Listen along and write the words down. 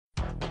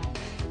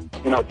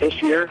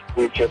this year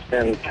we've just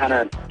been kind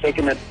of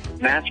taking it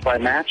match by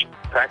match,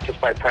 practice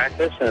by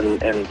practice, and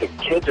the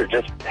kids are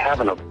just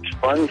having a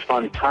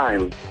fun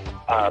time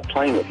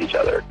playing with each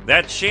other.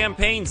 That's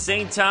Champaign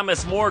St.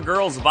 Thomas More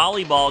girls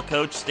volleyball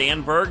coach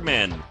Stan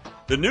Bergman.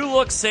 The New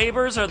Look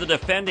Sabres are the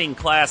defending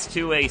Class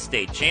 2A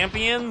state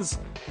champions,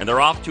 and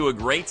they're off to a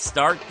great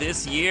start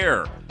this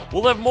year.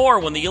 We'll have more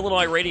when the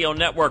Illinois Radio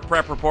Network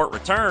Prep Report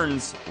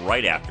returns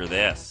right after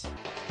this.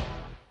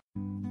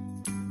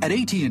 At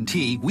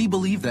AT&T, we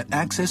believe that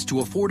access to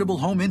affordable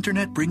home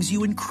internet brings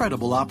you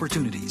incredible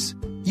opportunities.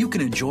 You can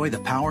enjoy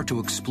the power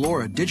to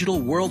explore a digital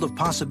world of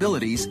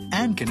possibilities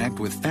and connect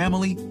with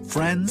family,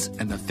 friends,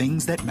 and the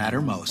things that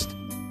matter most.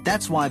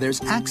 That's why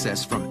there's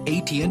access from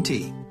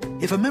AT&T.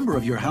 If a member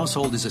of your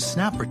household is a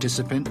SNAP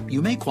participant,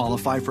 you may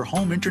qualify for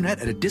home internet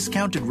at a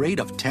discounted rate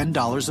of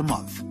 $10 a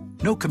month.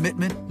 No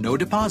commitment, no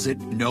deposit,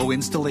 no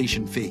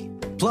installation fee.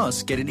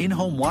 Plus, get an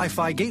in-home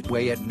Wi-Fi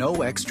gateway at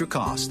no extra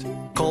cost.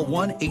 Call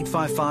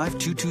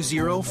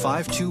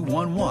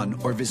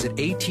 1-855-220-5211 or visit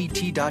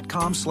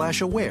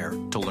att.com/aware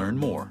to learn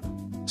more.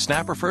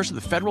 SNAP refers to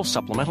the Federal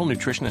Supplemental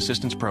Nutrition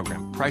Assistance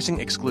Program. Pricing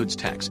excludes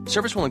tax.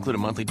 Service will include a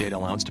monthly data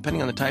allowance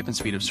depending on the type and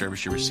speed of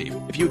service you receive.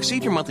 If you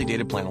exceed your monthly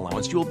data plan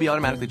allowance, you will be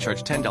automatically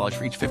charged $10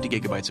 for each 50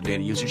 gigabytes of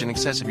data usage in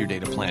excess of your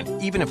data plan,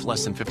 even if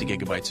less than 50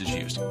 gigabytes is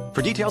used.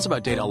 For details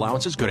about data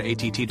allowances, go to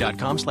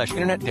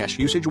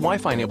att.com/internet-usage.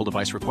 Wi-Fi enabled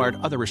device required.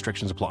 Other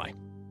restrictions apply.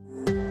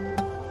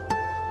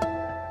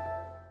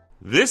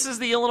 This is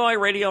the Illinois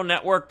Radio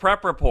Network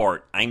Prep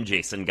Report. I'm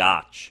Jason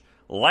Gotch.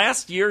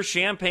 Last year,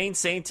 Champaign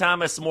St.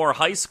 Thomas More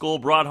High School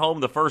brought home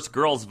the first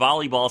girls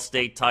volleyball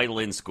state title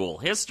in school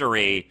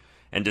history,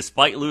 and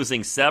despite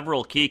losing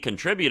several key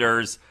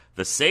contributors,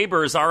 the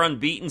Sabres are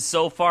unbeaten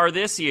so far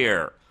this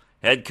year.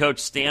 Head coach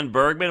Stan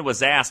Bergman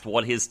was asked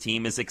what his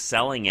team is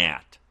excelling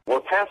at. We're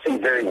passing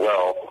very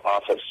well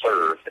off of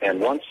serve, and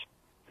when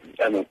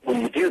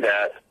you do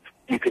that,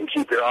 you can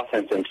keep your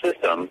offense in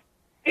system,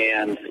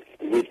 and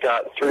we've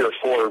got 3 or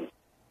 4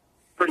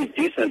 pretty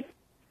decent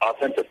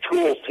offensive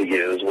tools to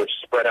use, which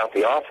spread out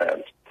the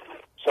offense.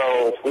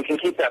 So if we can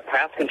keep that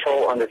pass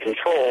control under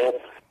control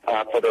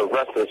for the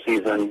rest of the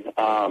season,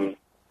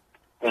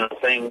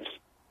 things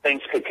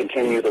could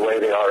continue the way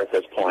they are at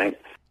this point.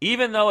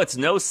 Even though it's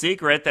no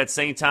secret that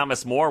St.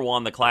 Thomas More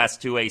won the Class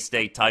 2A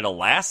state title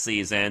last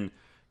season,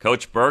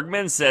 Coach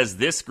Bergman says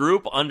this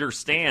group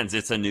understands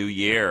it's a new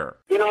year.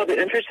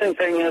 The interesting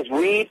thing is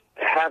we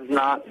have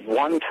not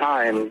one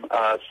time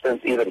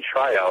since even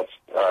tryouts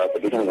at the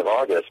beginning of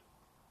August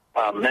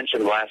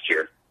mentioned last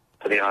year,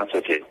 to be honest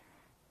with you.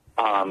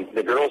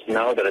 The girls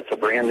know that it's a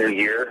brand new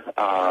year.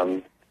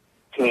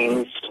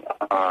 Teams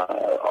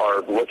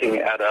are looking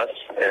at us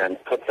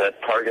and put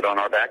that target on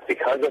our back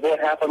because of what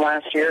happened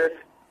last year.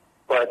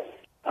 But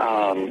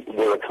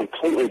we're a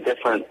completely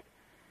different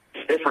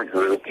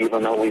group,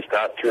 even though we've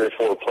got 3 or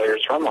 4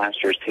 players from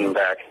last year's team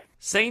back.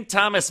 St.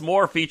 Thomas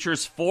More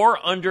features 4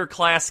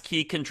 underclass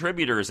key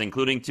contributors,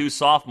 including 2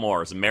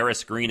 sophomores,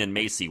 Maris Green and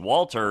Macy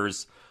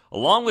Walters,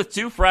 along with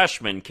 2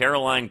 freshmen,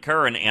 Caroline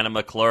Kerr and Anna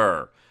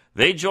McClure.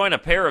 They join a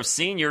pair of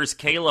seniors,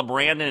 Kayla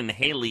Brandon and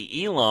Haley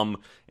Elam,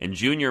 and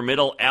junior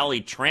middle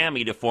Allie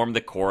Trammy to form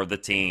the core of the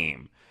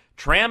team.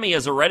 Trammy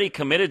is already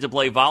committed to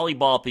play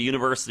volleyball at the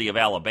University of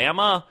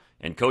Alabama,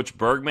 and Coach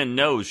Bergman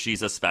knows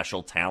she's a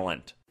special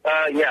talent.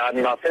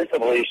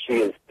 Offensively,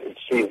 she's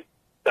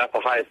got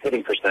the highest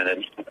hitting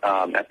percentage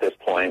at this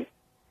point,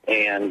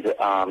 and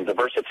the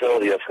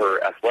versatility of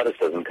her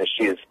athleticism, because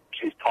she's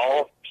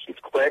tall, she's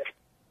quick,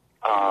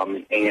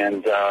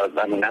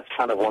 that's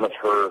kind of one of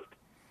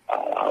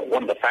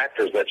the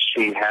factors that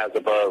she has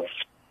above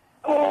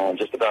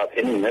just about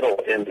any middle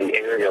in the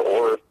area,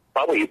 or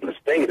probably even the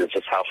state, is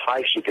just how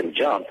high she can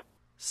jump.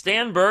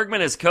 Stan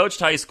Bergman has coached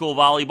high school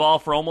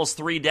volleyball for almost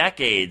 3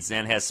 decades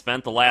and has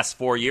spent the last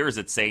 4 years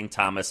at St.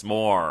 Thomas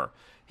More.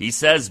 He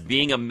says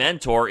being a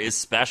mentor is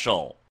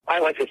special. I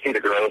like to see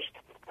the growth.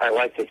 I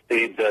like to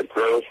see the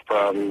growth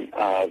from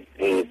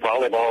the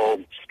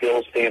volleyball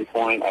skills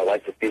standpoint. I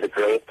like to see the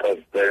growth of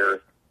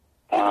their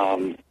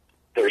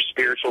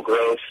spiritual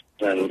growth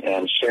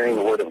and sharing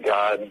the Word of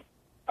God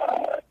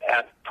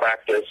at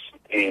practice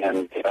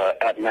and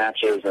at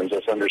matches, and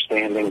just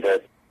understanding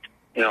that,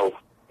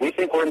 we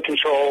think we're in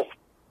control,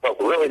 but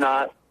we're really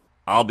not.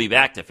 I'll be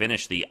back to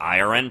finish the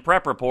IRN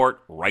Prep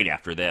Report right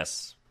after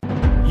this.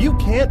 You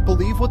can't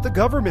believe what the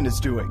government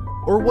is doing,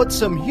 or what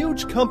some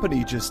huge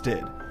company just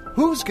did.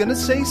 Who's gonna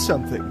say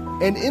something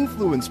and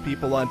influence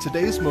people on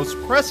today's most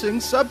pressing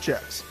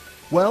subjects?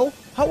 Well,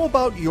 how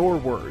about your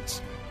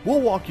words?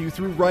 We'll walk you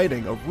through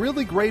writing a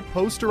really great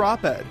poster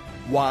op-ed.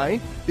 Why?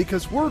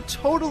 Because we're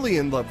totally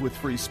in love with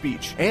free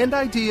speech and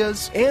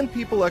ideas and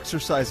people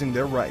exercising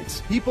their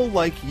rights. People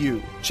like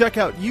you. Check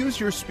out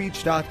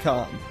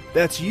useyourspeech.com.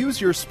 That's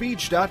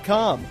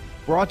useyourspeech.com.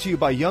 Brought to you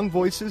by Young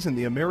Voices and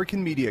the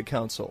American Media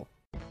Council.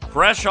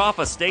 Fresh off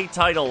a state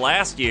title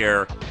last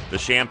year, the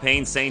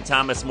Champaign St.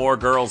 Thomas More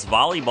girls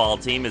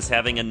volleyball team is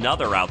having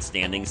another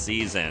outstanding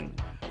season.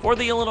 For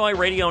the Illinois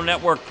Radio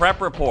Network Prep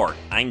Report,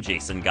 I'm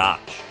Jason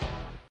Gotch.